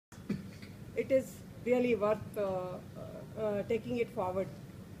it is really worth taking it forward.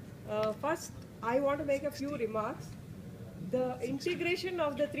 First, I want to make a few remarks. The integration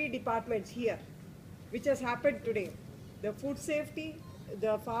of the three departments here, which has happened today, the food safety,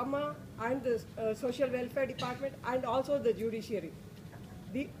 the pharma, and the social welfare department, and also the judiciary.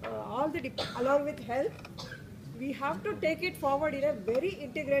 Along with health, we have to take it forward in a very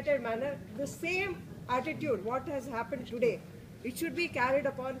integrated manner. The same attitude, what has happened today, it should be carried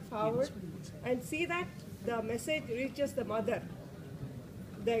upon forward and see that the message reaches the mother,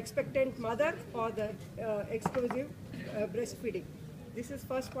 the expectant mother for the exclusive breastfeeding. This is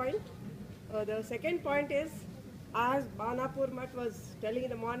first point. The second point is, as Banapur Mat was telling in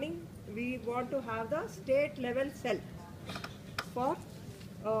the morning, we want to have the state level cell for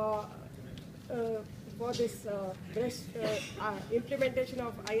this implementation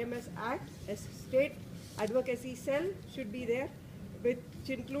of IMS Act. A state advocacy cell should be there, which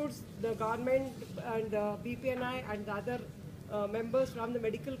includes the government and the BPNI and the other members from the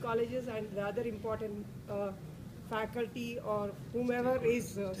medical colleges and the other important faculty or whomever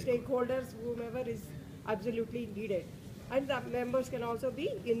is stakeholders, whomever is absolutely needed. And the members can also be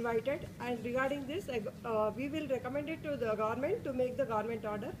invited. And regarding this, we will recommend it to the government to make the government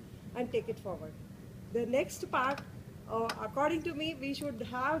order and take it forward. The next part, according to me, we should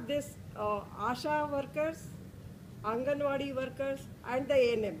have this ASHA workers, Anganwadi workers, and the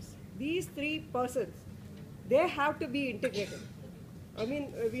ANMs. These three persons, they have to be integrated. I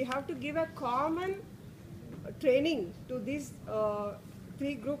mean, we have to give a common training to these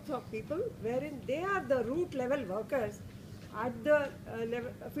three groups of people, wherein they are the root level workers at the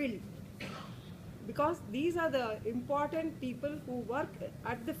field, because these are the important people who work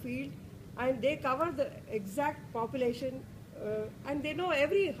at the field and they cover the exact population and they know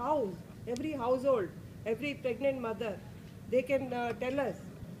every house, every household, every pregnant mother. They can tell us,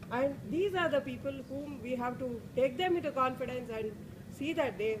 and these are the people whom we have to take them into confidence and see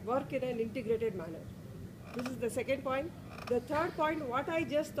that they work in an integrated manner. This is the second point. The third point, what I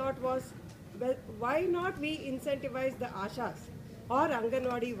just thought was, well, why not we incentivize the ASHAs or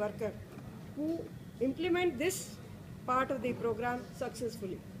Anganwadi worker who implement this part of the program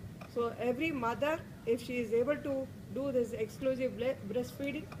successfully. So every mother, if she is able to do this exclusive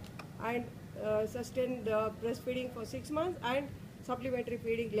breastfeeding and sustain the breastfeeding for 6 months and supplementary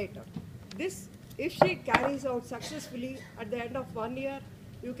feeding later. This, if she carries out successfully, at the end of 1 year,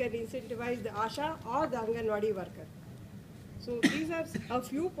 you can incentivize the ASHA or the Anganwadi worker. So these are a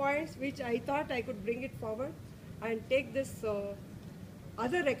few points which I thought I could bring it forward and take this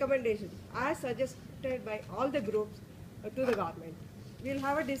other recommendations as suggested by all the groups to the government. We'll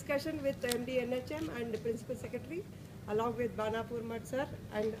have a discussion with MD NHM and the Principal Secretary along with Banapur Mat sir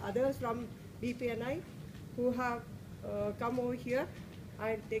and others from BPNI who have come over here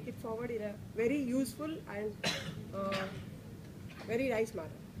and take it forward in a very useful and very nice manner.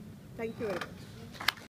 Thank you very much.